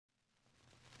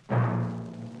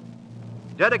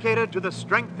dedicated to the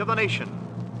strength of the nation.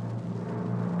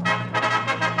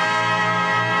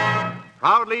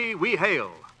 Proudly we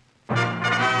hail.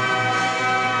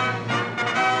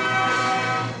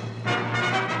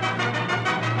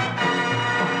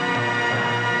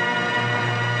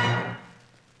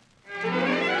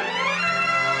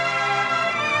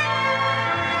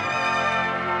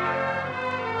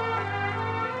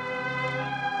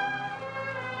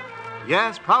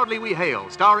 Yes, Proudly We Hail,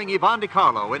 starring Yvonne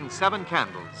DeCarlo in 7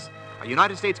 Candles, a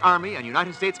United States Army and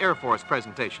United States Air Force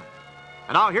presentation.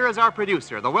 And now here is our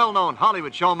producer, the well-known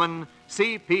Hollywood showman,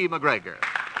 C.P. McGregor.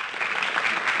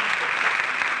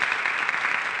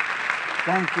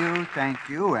 Thank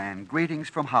you, and greetings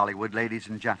from Hollywood, ladies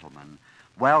and gentlemen.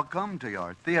 Welcome to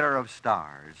your Theater of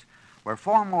Stars, where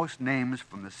foremost names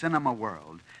from the cinema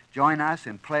world join us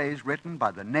in plays written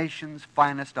by the nation's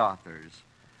finest authors.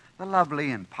 The lovely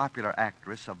and popular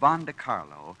actress Yvonne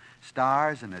DeCarlo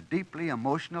stars in a deeply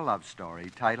emotional love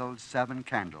story titled 7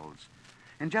 Candles.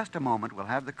 In just a moment, we'll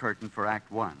have the curtain for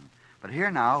Act 1. But here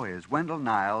now is Wendell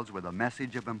Niles with a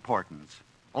message of importance.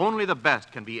 Only the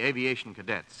best can be aviation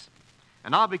cadets.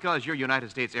 And now, because your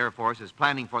United States Air Force is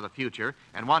planning for the future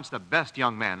and wants the best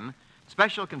young men,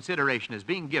 special consideration is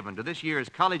being given to this year's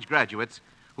college graduates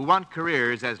who want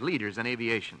careers as leaders in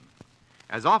aviation.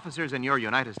 As officers in your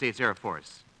United States Air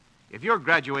Force, if you're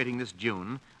graduating this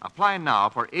June, apply now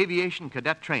for aviation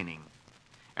cadet training.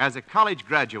 As a college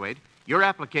graduate, your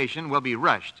application will be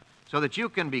rushed so that you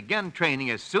can begin training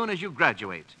as soon as you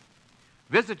graduate.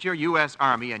 Visit your U.S.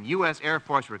 Army and U.S. Air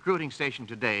Force recruiting station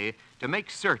today to make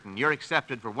certain you're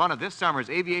accepted for one of this summer's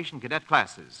aviation cadet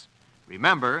classes.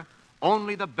 Remember,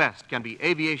 only the best can be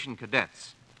aviation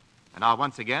cadets. And now,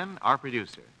 once again, our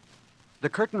producer. The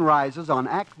curtain rises on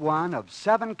Act 1 of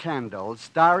 7 Candles,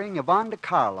 starring Yvonne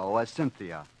DeCarlo as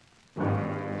Cynthia.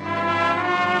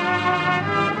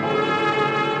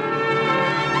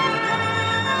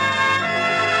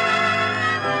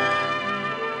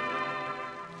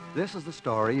 This is the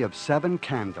story of 7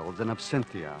 candles and of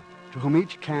Cynthia, to whom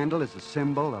each candle is a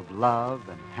symbol of love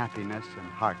and happiness and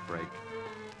heartbreak.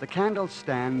 The candles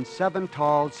stand 7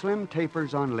 tall, slim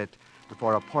tapers unlit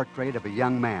before a portrait of a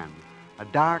young man. A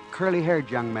dark,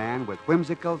 curly-haired young man with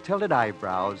whimsical, tilted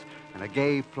eyebrows and a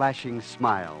gay, flashing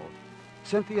smile.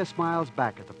 Cynthia smiles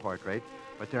back at the portrait,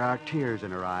 but there are tears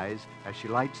in her eyes as she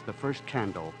lights the first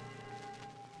candle.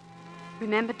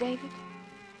 Remember, David?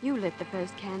 You lit the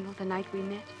first candle the night we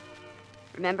met.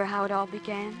 Remember how it all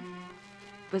began?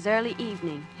 It was early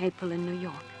evening, April in New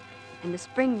York, and the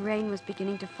spring rain was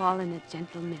beginning to fall in a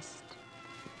gentle mist.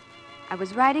 I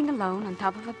was riding alone on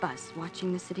top of a bus,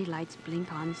 watching the city lights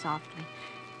blink on softly.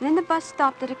 And then the bus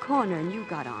stopped at a corner and you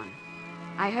got on.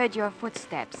 I heard your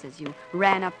footsteps as you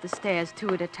ran up the stairs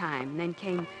 2 at a time, and then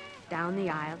came down the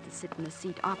aisle to sit in the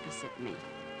seat opposite me.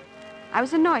 I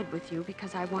was annoyed with you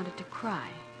because I wanted to cry,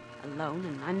 alone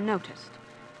and unnoticed,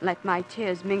 let my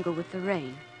tears mingle with the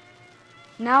rain.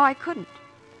 Now I couldn't.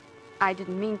 I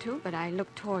didn't mean to, but I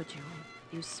looked toward you,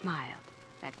 and you smiled,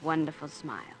 that wonderful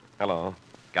smile. Hello.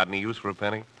 Got any use for a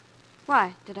penny?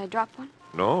 Why? Did I drop one?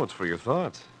 No, it's for your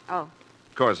thoughts. Oh.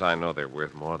 Of course, I know they're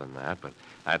worth more than that, but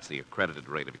that's the accredited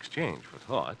rate of exchange for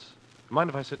thoughts. Mind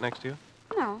if I sit next to you?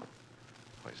 No.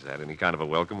 Well, is that any kind of a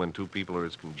welcome when 2 people are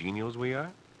as congenial as we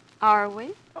are? Are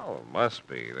we? Oh, it must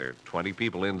be. There are 20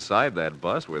 people inside that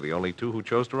bus. We're the only 2 who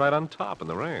chose to ride on top in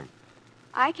the rain.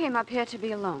 I came up here to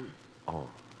be alone. Oh.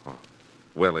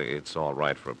 Well, it's all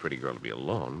right for a pretty girl to be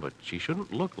alone, but she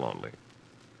shouldn't look lonely.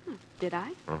 Did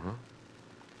I? Uh-huh.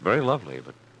 Very lovely,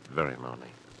 but very lonely.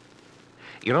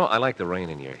 You know, I like the rain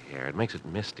in your hair. It makes it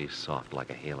misty soft like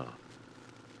a halo.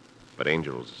 But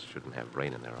angels shouldn't have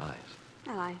rain in their eyes.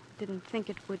 Well, I didn't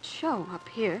think it would show up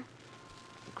here.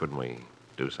 Couldn't we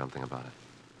do something about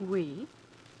it? We?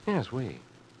 Yes, we.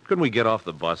 Couldn't we get off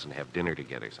the bus and have dinner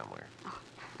together somewhere? Oh,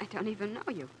 I don't even know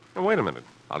you. Now, wait a minute.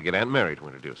 I'll get Aunt Mary to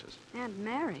introduce us. Aunt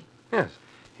Mary? Yes.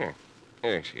 Here.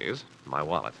 Here she is. My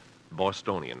wallet.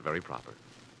 Bostonian, very proper.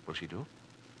 Will she do?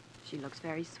 She looks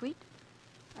very sweet.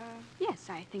 Yes,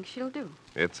 I think she'll do.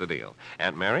 It's a deal.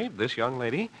 Aunt Mary, this young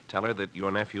lady, tell her that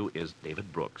your nephew is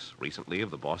David Brooks, recently of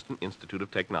the Boston Institute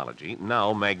of Technology,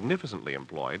 now magnificently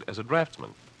employed as a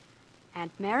draftsman.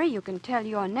 Aunt Mary, you can tell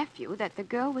your nephew that the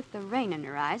girl with the rain in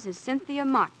her eyes is Cynthia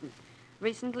Martin,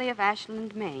 recently of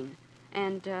Ashland, Maine,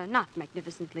 and not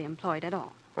magnificently employed at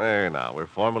all. There now, we're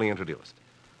formally introduced.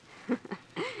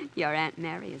 Your Aunt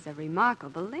Mary is a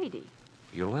remarkable lady.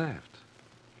 You laughed.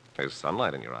 There's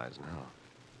sunlight in your eyes now.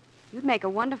 You'd make a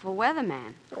wonderful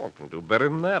weatherman. Oh, I can do better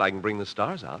than that. I can bring the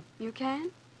stars out. You can?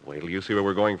 Wait till you see where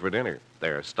we're going for dinner.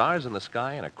 There are stars in the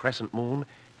sky and a crescent moon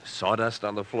Sawdust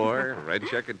on the floor, red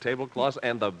checkered tablecloths,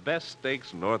 and the best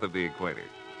steaks north of the equator.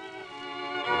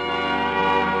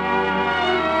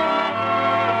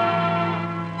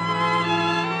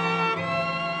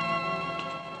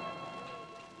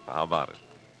 How about it?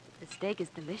 The steak is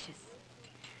delicious.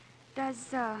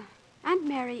 Does, Aunt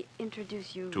Mary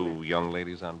introduce you... Two young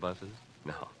ladies on buses?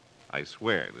 No. I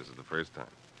swear this is the first time.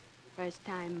 First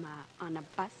time, on a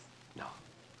bus? No.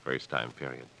 First time,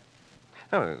 period.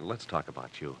 Now, let's talk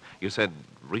about you. You said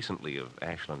recently of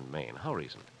Ashland, Maine. How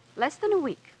recent? Less than a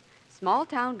week.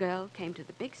 Small-town girl came to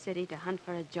the big city to hunt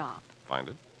for a job. Find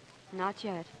it? Not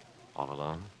yet. All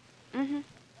alone? Mm-hmm.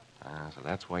 So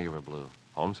that's why you were blue.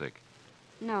 Homesick.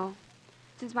 No.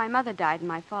 Since my mother died and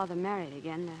my father married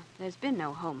again, there's been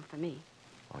no home for me.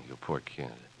 Oh, you poor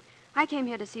kid. I came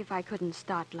here to see if I couldn't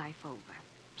start life over.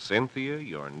 Cynthia,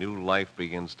 your new life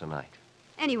begins tonight.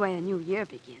 Anyway, a new year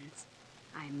begins.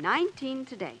 I'm 19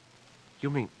 today. You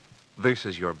mean this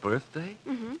is your birthday?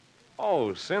 Mm-hmm.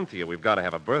 Oh, Cynthia, we've got to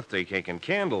have a birthday cake and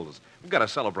candles. We've got to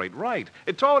celebrate right.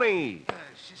 Tony!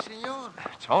 Si, senor.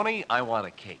 Tony, I want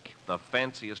a cake. The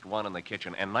fanciest one in the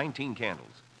kitchen, and 19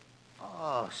 candles.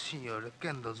 Oh, senor, the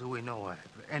candles we know of.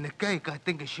 And the cake, I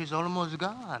think she's almost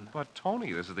gone. But,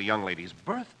 Tony, this is the young lady's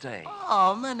birthday.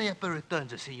 Oh, many happy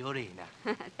returns, signorina.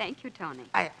 Thank you, Tony.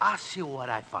 I'll see what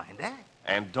I find, eh?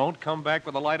 And don't come back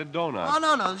with a lighted donut. Oh,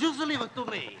 no, just leave it to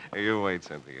me. You wait,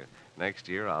 Cynthia. Next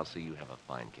year, I'll see you have a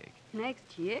fine cake.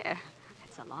 Next year?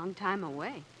 That's a long time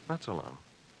away. Not so long.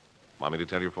 Want me to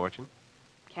tell your fortune?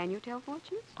 Can you tell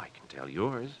fortunes? I can tell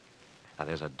yours. Now,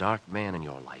 there's a dark man in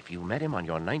your life. You met him on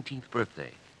your 19th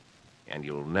birthday. And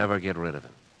you'll never get rid of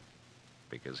him.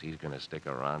 Because he's going to stick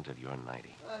around till you're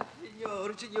 90.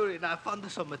 Signorina, I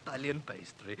found some Italian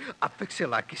pastry. I fix it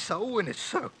like so in a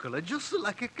circle, just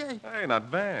like a cake. Hey, not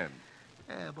bad.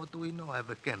 Yeah, but we know have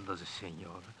a candles,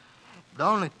 senor. The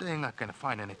only thing I can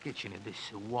find in the kitchen is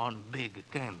this one big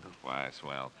candle. Why,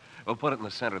 swell. We'll put it in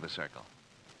the center of the circle.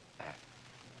 There.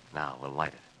 Now, we'll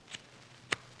light it.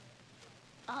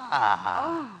 Ah.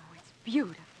 Oh, it's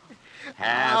beautiful.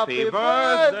 Happy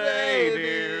birthday,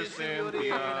 dear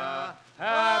Cynthia.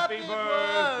 Happy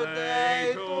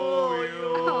birthday to you.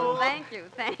 Oh,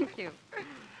 thank you.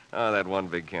 Oh, that one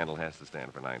big candle has to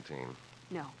stand for 19.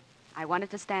 No, I want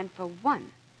it to stand for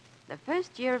one. The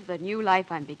first year of the new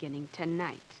life I'm beginning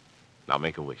tonight. Now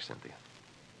make a wish, Cynthia.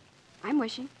 I'm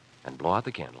wishing. And blow out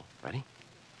the candle. Ready?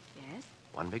 Yes?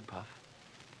 One big puff.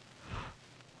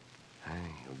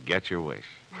 Hey, you'll get your wish.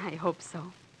 I hope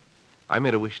so. I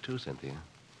made a wish, too, Cynthia.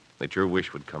 That your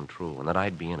wish would come true and that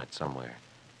I'd be in it somewhere.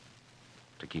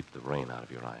 To keep the rain out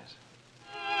of your eyes.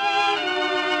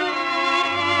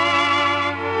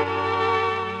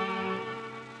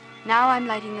 Now I'm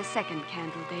lighting the second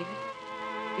candle, David.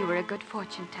 You were a good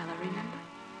fortune teller, remember?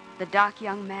 The dark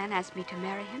young man asked me to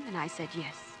marry him, and I said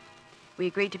yes. We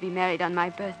agreed to be married on my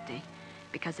birthday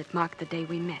because it marked the day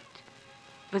we met.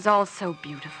 It was all so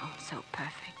beautiful, so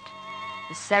perfect.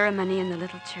 The ceremony in the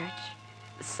little church,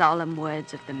 the solemn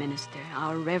words of the minister,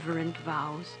 our reverent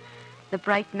vows, the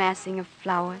bright massing of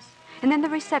flowers, and then the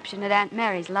reception at Aunt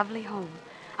Mary's lovely home,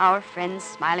 our friends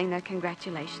smiling their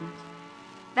congratulations.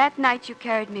 That night you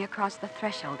carried me across the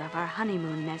threshold of our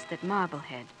honeymoon nest at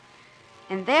Marblehead.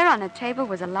 And there on a table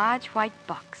was a large white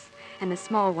box and a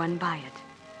small one by it.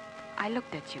 I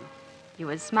looked at you. You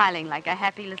were smiling like a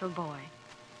happy little boy.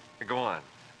 Go on.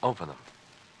 Open them.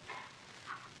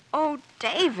 Oh,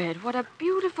 David, what a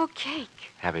beautiful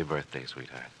cake. Happy birthday,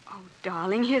 sweetheart. Oh,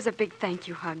 darling, here's a big thank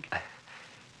you hug.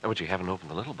 Oh, but you haven't opened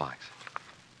the little box.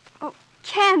 Oh,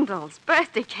 candles,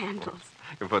 birthday candles.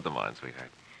 You put them on,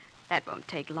 sweetheart. That won't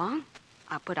take long.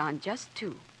 I'll put on just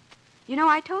 2. You know,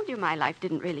 I told you my life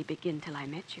didn't really begin till I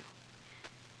met you.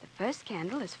 The first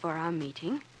candle is for our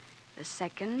meeting. The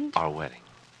second... Our wedding.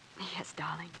 Yes,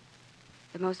 darling.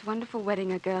 The most wonderful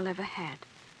wedding a girl ever had.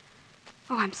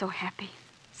 Oh, I'm so happy.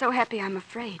 So happy I'm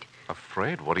afraid.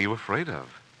 Afraid? What are you afraid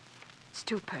of? It's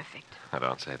too perfect. I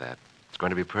don't say that. It's going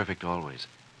to be perfect always.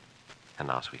 And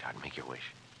now, sweetheart, make your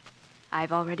wish.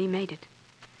 I've already made it.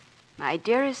 My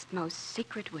dearest, most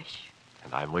secret wish.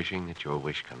 And I'm wishing that your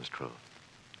wish comes true.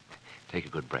 Take a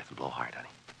good breath and blow hard, honey.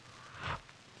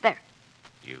 There.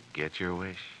 You get your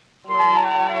wish.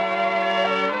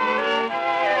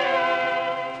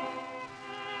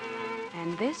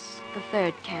 And this, the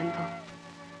third candle.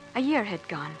 A year had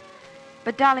gone.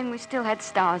 But, darling, we still had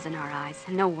stars in our eyes,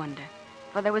 and no wonder.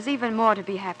 For there was even more to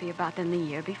be happy about than the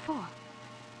year before.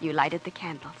 You lighted the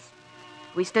candles.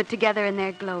 We stood together in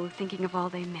their glow, thinking of all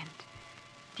they meant.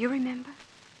 Do you remember?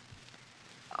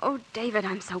 Oh, David,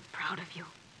 I'm so proud of you.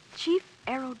 Chief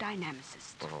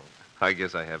aerodynamicist. Oh, I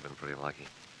guess I have been pretty lucky.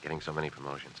 getting so many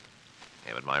promotions.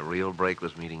 Yeah, but my real break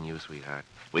was meeting you, sweetheart.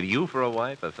 With you for a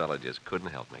wife, a fella just couldn't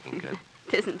help making good.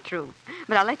 It isn't true,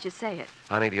 but I'll let you say it.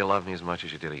 Honey, do you love me as much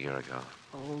as you did a year ago?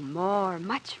 Oh, more,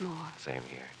 much more. Same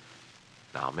here.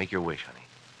 Now, make your wish, honey.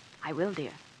 I will,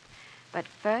 dear. But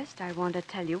first, I want to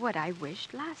tell you what I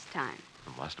wished last time.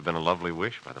 It must have been a lovely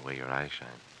wish by the way your eyes shine.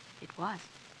 It was.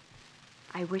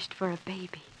 I wished for a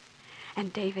baby.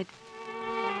 And David...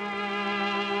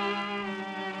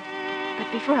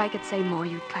 But before I could say more,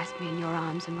 you'd clasped me in your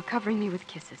arms and were covering me with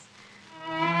kisses.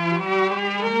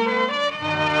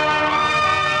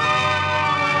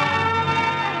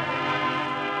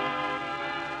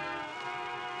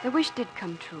 The wish did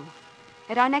come true.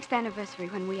 At our next anniversary,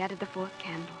 when we added the 4th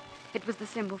candle, it was the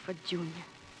symbol for Junior.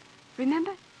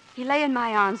 Remember? He lay in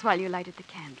my arms while you lighted the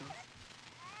candles.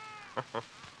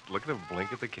 Look at him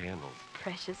blink at the candles.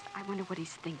 Precious, I wonder what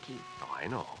he's thinking. Oh, I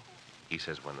know. He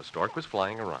says when the stork was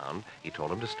flying around, he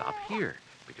told him to stop here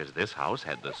because this house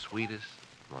had the sweetest,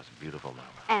 most beautiful mama.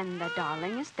 And the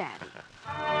darlingest daddy.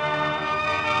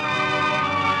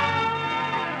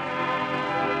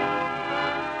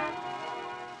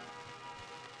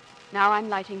 Now I'm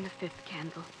lighting the 5th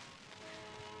candle.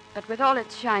 But with all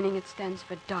its shining, it stands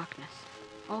for darkness.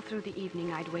 All through the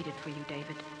evening, I'd waited for you,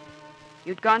 David.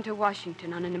 You'd gone to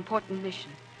Washington on an important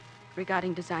mission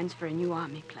regarding designs for a new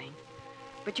Army plane.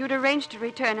 But you'd arranged to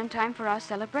return in time for our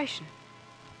celebration.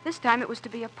 This time it was to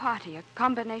be a party, a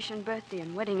combination birthday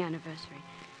and wedding anniversary,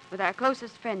 with our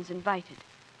closest friends invited.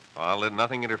 I'll let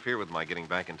nothing interfere with my getting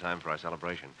back in time for our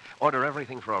celebration. Order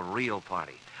everything for a real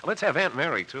party. Let's have Aunt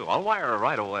Mary, too. I'll wire her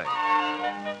right away.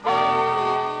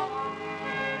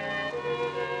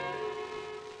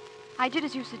 I did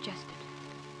as you suggested.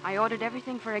 I ordered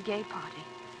everything for a gay party.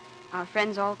 Our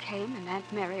friends all came, and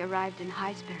Aunt Mary arrived in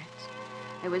high spirits.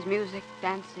 There was music,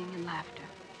 dancing, and laughter.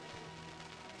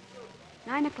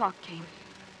 9 o'clock came,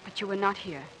 but you were not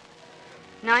here.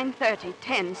 9:30,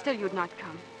 10, still you'd not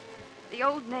come. The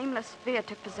old nameless fear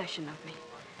took possession of me.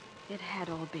 It had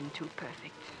all been too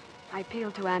perfect. I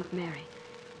appealed to Aunt Mary.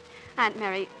 Aunt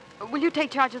Mary, will you take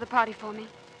charge of the party for me?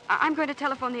 I'm going to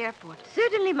telephone the airport.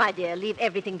 Certainly, my dear. Leave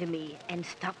everything to me. And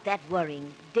stop that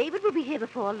worrying. David will be here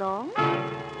before long.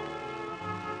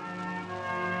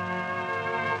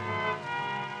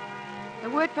 The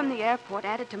word from the airport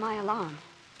added to my alarm.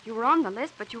 You were on the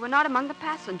list, but you were not among the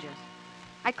passengers.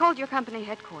 I called your company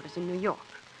headquarters in New York.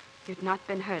 You'd not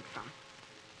been heard from.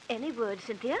 Any word,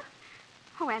 Cynthia?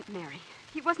 Oh, Aunt Mary,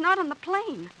 he was not on the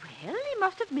plane. Well, he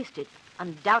must have missed it.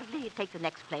 Undoubtedly, he'd take the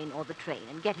next plane or the train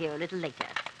and get here a little later.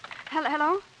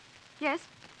 Hello? Yes?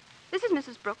 This is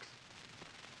Mrs. Brooks.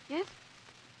 Yes?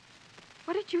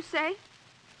 What did you say?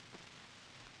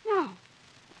 No.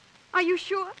 Are you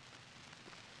sure?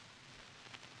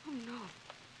 Oh, no.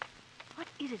 What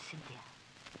is it, Cynthia?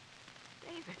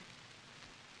 David.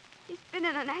 He's been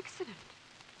in an accident.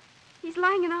 He's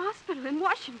lying in a hospital in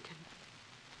Washington.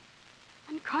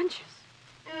 Unconscious.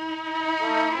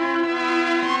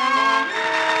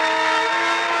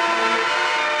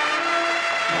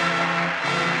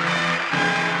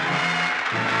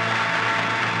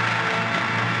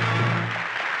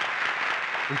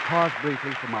 We pause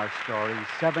briefly from our story,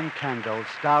 7 Candles,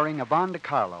 starring Yvonne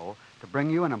DeCarlo, to bring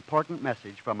you an important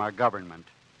message from our government.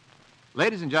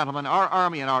 Ladies and gentlemen, our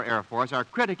Army and our Air Force are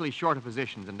critically short of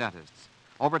physicians and dentists.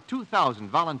 Over 2,000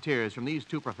 volunteers from these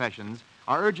 2 professions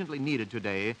are urgently needed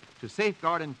today to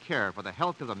safeguard and care for the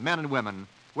health of the men and women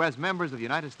who, as members of the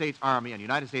United States Army and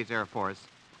United States Air Force,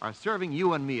 are serving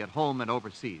you and me at home and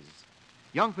overseas.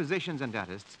 Young physicians and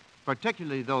dentists,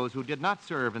 particularly those who did not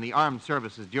serve in the armed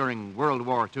services during World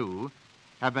War II,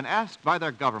 have been asked by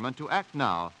their government to act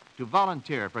now to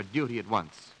volunteer for duty at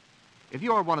once. If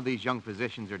you are one of these young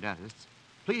physicians or dentists,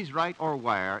 please write or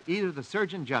wire either the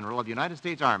Surgeon General of the United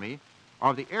States Army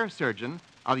or the Air Surgeon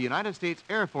of the United States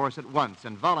Air Force at once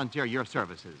and volunteer your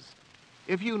services.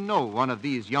 If you know one of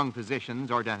these young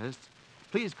physicians or dentists,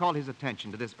 please call his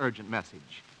attention to this urgent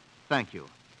message. Thank you.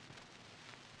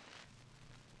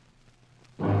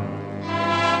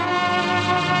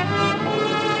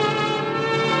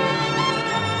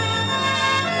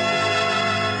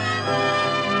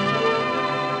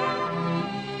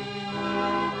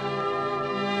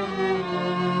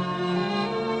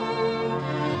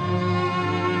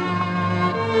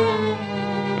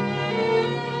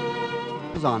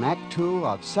 On Act 2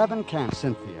 of 7 Candles,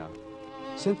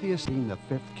 Cynthia seeing the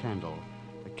 5th candle,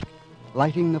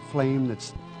 lighting the flame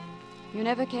that's... You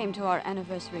never came to our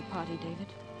anniversary party, David.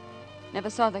 Never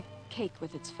saw the cake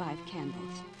with its 5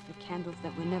 candles, the candles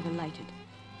that were never lighted.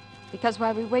 Because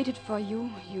while we waited for you,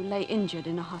 you lay injured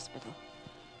in a hospital.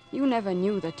 You never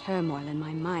knew the turmoil in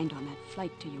my mind on that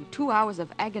flight to you. 2 hours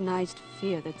of agonized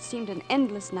fear that seemed an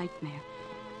endless nightmare.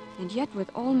 And yet, with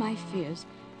all my fears,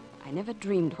 I never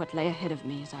dreamed what lay ahead of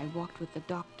me as I walked with the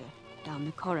doctor down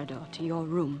the corridor to your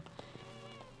room.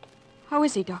 How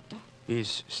is he, Doctor?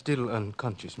 He's still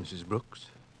unconscious, Mrs. Brooks.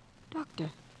 Doctor,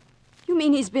 you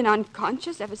mean he's been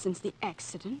unconscious ever since the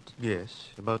accident? Yes,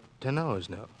 about 10 hours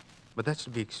now. But that's to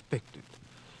be expected.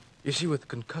 You see, with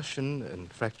concussion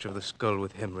and fracture of the skull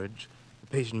with hemorrhage, the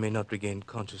patient may not regain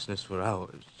consciousness for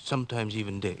hours, sometimes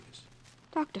even days.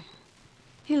 Doctor,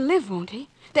 he'll live, won't he?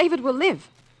 David will live.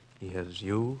 He has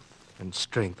youth and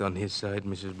strength on his side,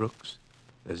 Mrs. Brooks.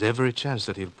 There's every chance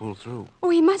that he'll pull through. Oh,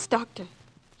 he must, Doctor.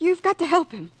 You've got to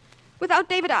help him. Without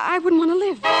David, I wouldn't want to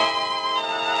live.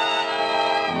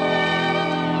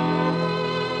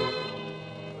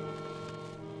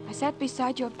 I sat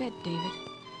beside your bed, David,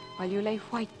 while you lay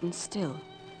white and still,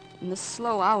 and the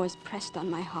slow hours pressed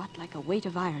on my heart like a weight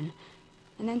of iron.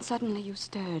 And then suddenly you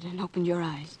stirred and opened your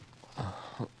eyes.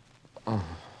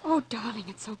 Oh, darling,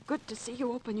 it's so good to see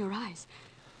you open your eyes.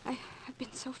 I've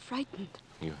been so frightened.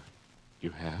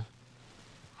 You have?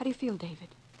 How do you feel, David?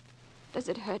 Does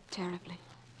it hurt terribly?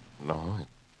 No,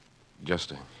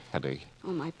 just a headache.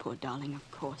 Oh, my poor darling,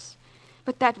 of course.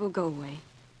 But that will go away.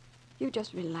 You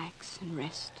just relax and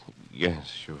rest. Yes,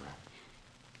 sure.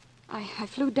 I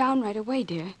flew down right away,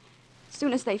 dear. As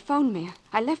soon as they phoned me,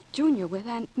 I left Junior with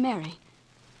Aunt Mary.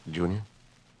 Junior?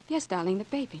 Yes, darling, the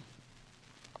baby.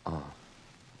 Oh.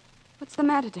 What's the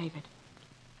matter, David?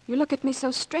 You look at me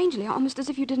so strangely, almost as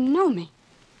if you didn't know me.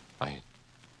 I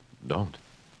don't.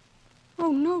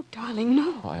 Oh, no, darling,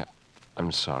 no.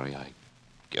 I'm sorry. I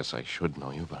guess I should know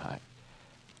you, but I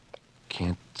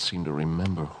can't seem to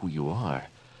remember who you are.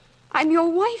 I'm your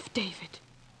wife, David.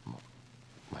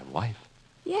 My wife?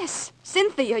 Yes,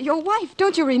 Cynthia, your wife.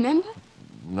 Don't you remember?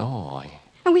 No,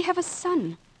 And we have a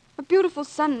son. A beautiful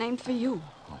son named for you.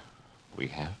 We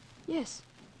have? Yes.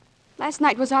 Last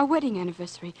night was our wedding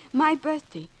anniversary. My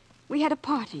birthday. We had a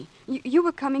party. You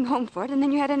were coming home for it, and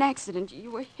then you had an accident. You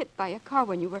were hit by a car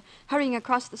when you were hurrying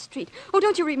across the street. Oh,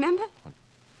 don't you remember?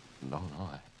 No,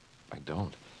 I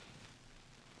don't.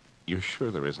 You're sure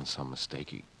there isn't some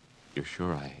mistake? You're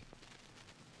sure I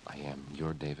am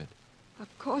your David? Of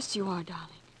course you are, darling.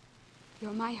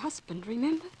 You're my husband,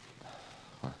 remember?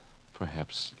 Well,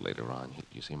 perhaps later on.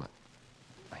 You see, my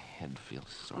head feels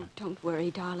sore. Oh, don't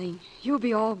worry, darling. You'll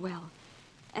be all well.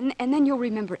 And then you'll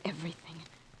remember everything.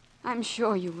 I'm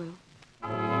sure you will.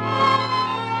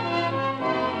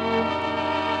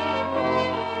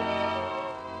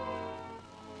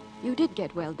 You did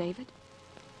get well, David.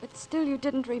 But still you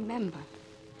didn't remember.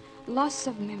 Loss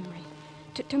of memory.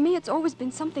 To me, it's always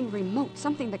been something remote,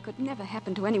 something that could never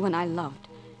happen to anyone I loved.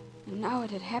 And now it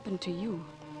had happened to you,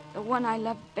 the one I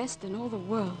loved best in all the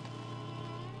world.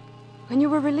 When you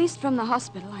were released from the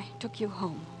hospital, I took you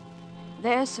home.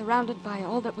 There, surrounded by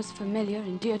all that was familiar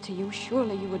and dear to you,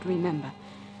 surely you would remember.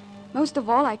 Most of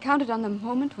all, I counted on the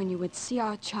moment when you would see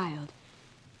our child.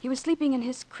 He was sleeping in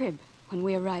his crib when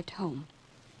we arrived home.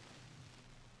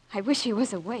 I wish he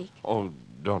was awake. Oh,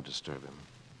 don't disturb him.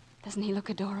 Doesn't he look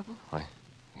adorable? Why,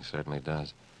 he certainly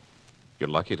does. You're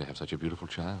lucky to have such a beautiful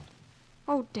child.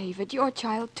 Oh, David, your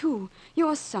child, too.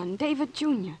 Your son, David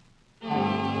Jr.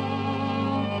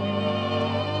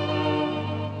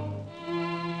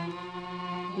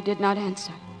 You did not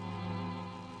answer.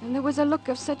 And there was a look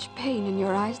of such pain in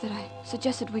your eyes that I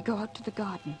suggested we go out to the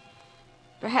garden.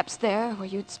 Perhaps there, where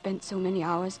you'd spent so many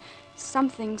hours,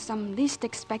 some least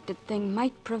expected thing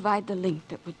might provide the link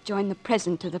that would join the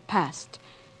present to the past.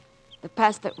 The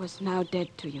past that was now dead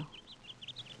to you.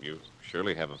 You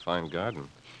surely have a fine garden.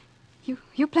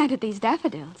 You planted these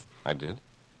daffodils. I did?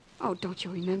 Oh, don't you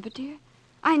remember, dear?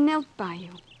 I knelt by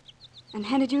you and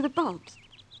handed you the bulbs.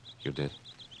 You did?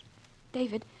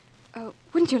 David,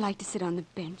 wouldn't you like to sit on the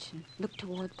bench and look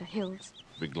toward the hills?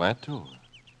 Be glad to.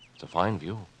 It's a fine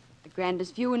view. The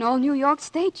grandest view in all New York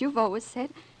State, you've always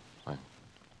said.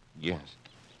 Yes.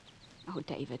 Oh,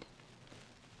 David,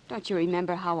 don't you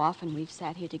remember how often we've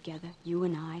sat here together, you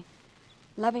and I,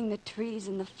 loving the trees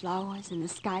and the flowers and the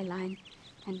skyline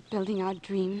and building our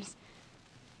dreams?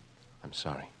 I'm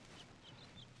sorry.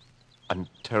 I'm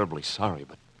terribly sorry,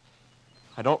 but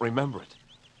I don't remember it.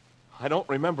 I don't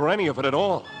remember any of it at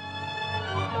all.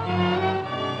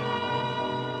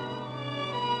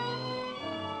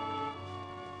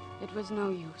 It was no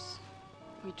use.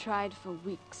 We tried for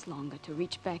weeks longer to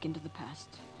reach back into the past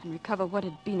and recover what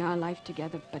had been our life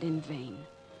together, but in vain.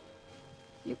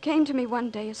 You came to me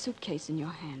one day, a suitcase in your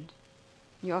hand,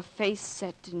 your face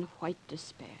set in white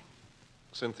despair.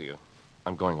 Cynthia,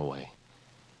 I'm going away.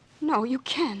 No, you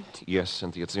can't. Yes,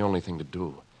 Cynthia, it's the only thing to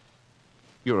do.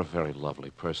 You're a very lovely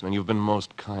person, and you've been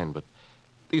most kind, but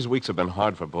these weeks have been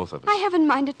hard for both of us. I haven't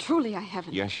minded. Truly, I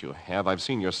haven't. Yes, you have. I've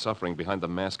seen your suffering behind the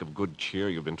mask of good cheer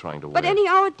you've been trying to wear. But any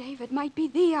hour, David, might be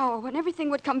the hour when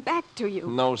everything would come back to you.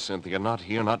 No, Cynthia, not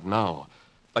here, not now.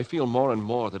 I feel more and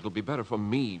more that it'll be better for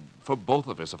me, for both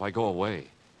of us, if I go away.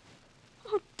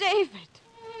 Oh, David.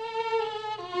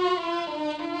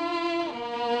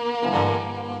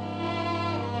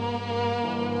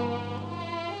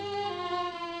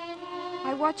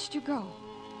 I watched you go.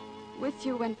 With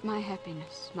you went my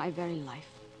happiness, my very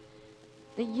life.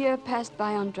 The year passed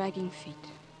by on dragging feet.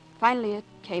 Finally, it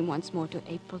came once more to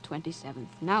April 27th,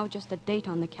 now just a date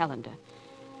on the calendar.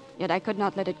 Yet I could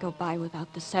not let it go by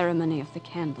without the ceremony of the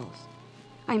candles.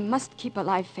 I must keep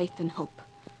alive faith and hope.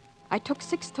 I took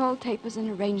 6 tall tapers and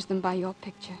arranged them by your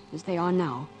picture, as they are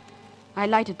now. I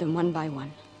lighted them one by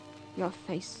one. Your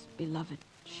face, beloved,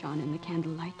 shone in the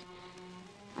candlelight.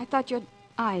 I thought your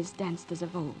eyes danced as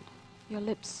of old. Your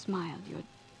lips smiled, your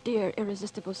dear,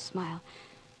 irresistible smile.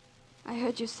 I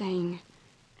heard you saying,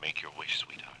 Make your wish,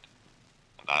 sweetheart,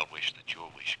 and I'll wish that your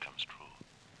wish comes true.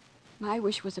 my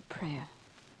wish was a prayer.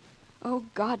 Oh,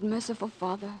 God, merciful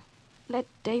Father, let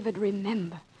David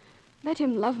remember. Let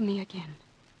him love me again.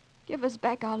 Give us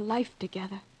back our life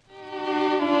together.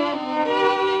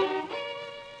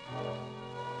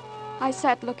 I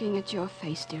sat looking at your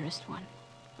face, dearest one,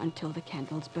 until the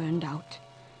candles burned out,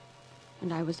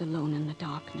 and I was alone in the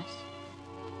darkness.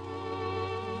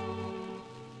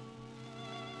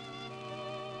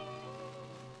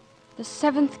 The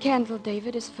 7th candle,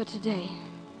 David, is for today.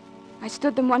 I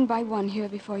stood them one by one here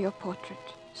before your portrait.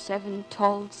 7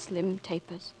 tall, slim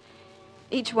tapers,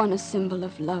 each one a symbol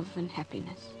of love and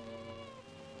happiness.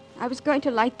 I was going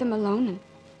to light them alone, and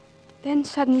then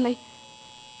suddenly...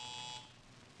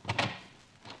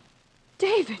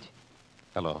 David!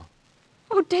 Hello.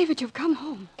 Oh, David, you've come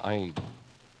home. I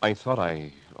thought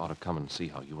I ought to come and see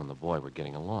how you and the boy were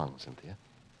getting along, Cynthia.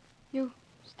 You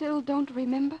still don't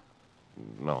remember?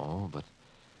 No, but...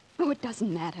 Oh, it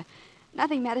doesn't matter.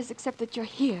 Nothing matters except that you're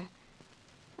here.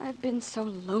 I've been so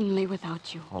lonely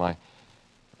without you. Well,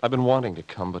 I've been wanting to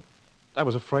come, but I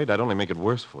was afraid I'd only make it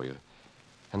worse for you.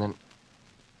 And then,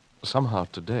 somehow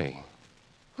today...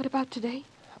 What about today?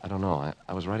 I don't know.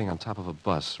 I was riding on top of a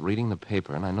bus, reading the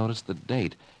paper, and I noticed the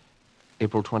date,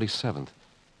 April 27th.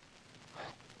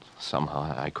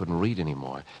 Somehow I couldn't read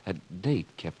anymore. That date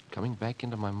kept coming back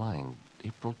into my mind,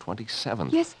 April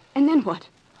 27th. Yes, and then what?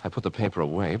 I put the paper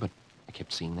away, but I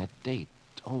kept seeing that date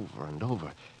over and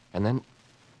over. And then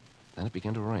it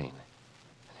began to rain.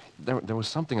 There was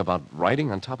something about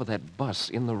riding on top of that bus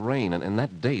in the rain and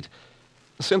that date.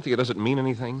 Cynthia, does it mean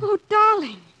anything? Oh,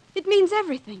 darling, it means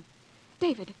everything.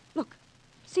 David, look.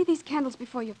 See these candles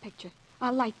before your picture.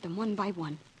 I'll light them one by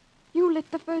one. You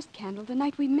lit the first candle the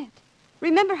night we met.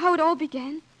 Remember how it all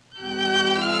began?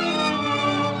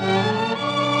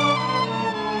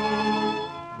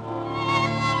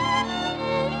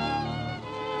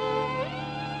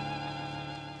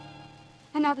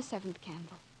 And now the 7th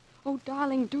candle. Oh,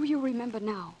 darling, do you remember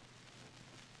now?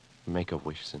 Make a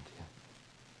wish, Cynthia.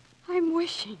 I'm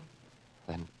wishing.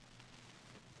 Then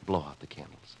blow out the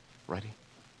candles. Ready?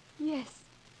 Yes.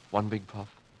 One big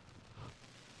puff.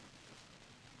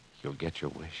 You'll get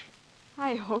your wish.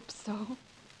 I hope so.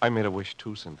 I made a wish,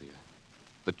 too, Cynthia.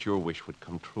 That your wish would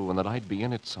come true and that I'd be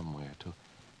in it somewhere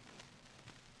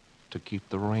to keep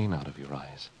the rain out of your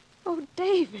eyes. Oh,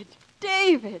 David,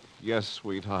 David. Yes,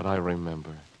 sweetheart, I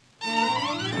remember.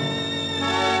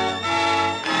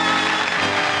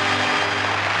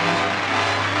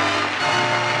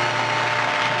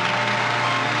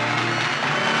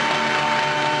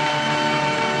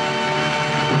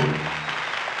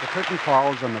 The curtain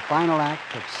falls on the final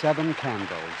act of 7 Candles.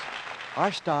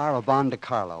 Our star, Yvonne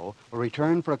DeCarlo, will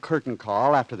return for a curtain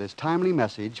call after this timely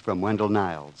message from Wendell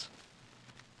Niles.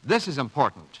 This is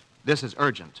important. This is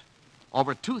urgent.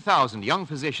 Over 2,000 young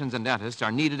physicians and dentists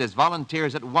are needed as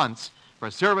volunteers at once for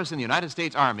service in the United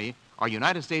States Army or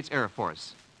United States Air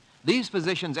Force. These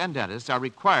physicians and dentists are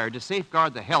required to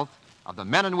safeguard the health of the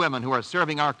men and women who are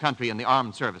serving our country in the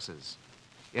armed services.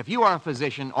 If you are a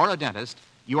physician or a dentist,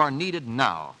 you are needed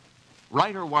now.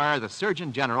 Write or wire the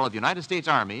Surgeon General of the United States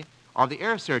Army or the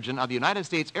Air Surgeon of the United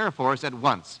States Air Force at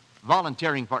once,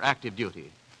 volunteering for active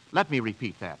duty. Let me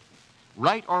repeat that.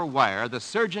 Write or wire the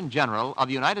Surgeon General of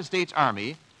the United States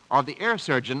Army or the Air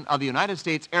Surgeon of the United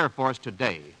States Air Force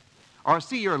today. Or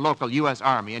see your local U.S.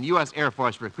 Army and U.S. Air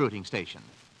Force recruiting station.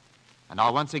 And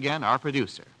now, once again, our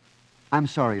producer. I'm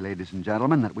sorry, ladies and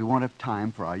gentlemen, that we won't have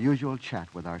time for our usual chat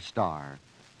with our star.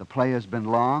 The play has been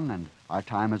long, and Our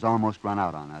time has almost run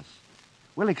out on us.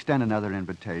 We'll extend another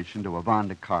invitation to Yvonne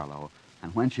DeCarlo,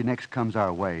 and when she next comes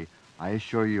our way, I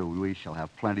assure you we shall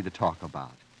have plenty to talk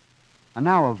about. And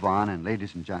now, Yvonne and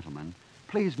ladies and gentlemen,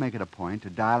 please make it a point to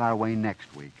dial our way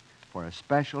next week for a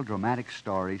special dramatic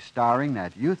story starring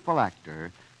that youthful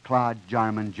actor, Claude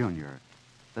Jarman, Jr.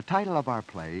 The title of our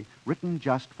play, written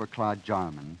just for Claude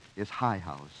Jarman, is High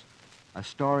House, a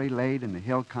story laid in the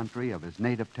hill country of his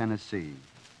native Tennessee.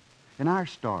 In our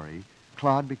story,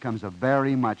 Claude becomes a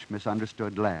very much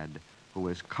misunderstood lad who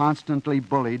is constantly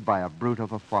bullied by a brute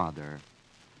of a father.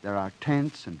 There are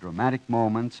tense and dramatic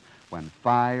moments when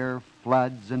fire,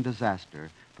 floods, and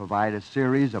disaster provide a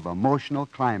series of emotional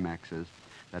climaxes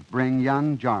that bring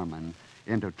young Jarman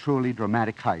into truly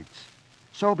dramatic heights.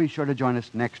 So be sure to join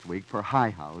us next week for High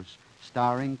House,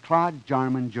 starring Claude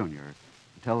Jarman, Jr.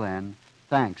 Until then,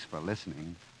 thanks for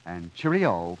listening, and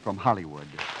cheerio from Hollywood.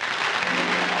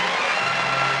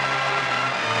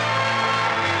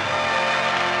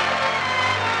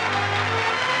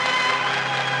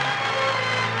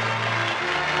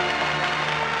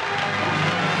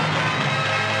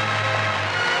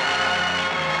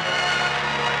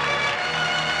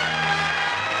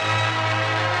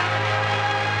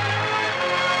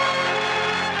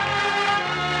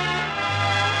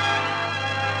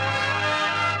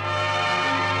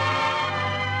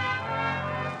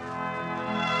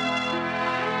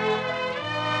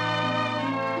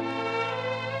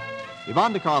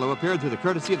 Yvonne DeCarlo appeared through the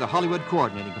courtesy of the Hollywood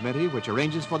Coordinating Committee, which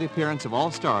arranges for the appearance of all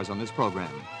stars on this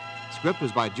program. Script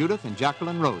was by Judith and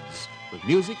Jacqueline Rhodes, with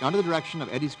music under the direction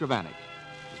of Eddie Scrivanik.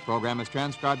 This program is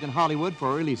transcribed in Hollywood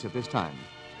for release at this time.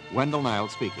 Wendell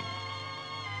Niles speaking.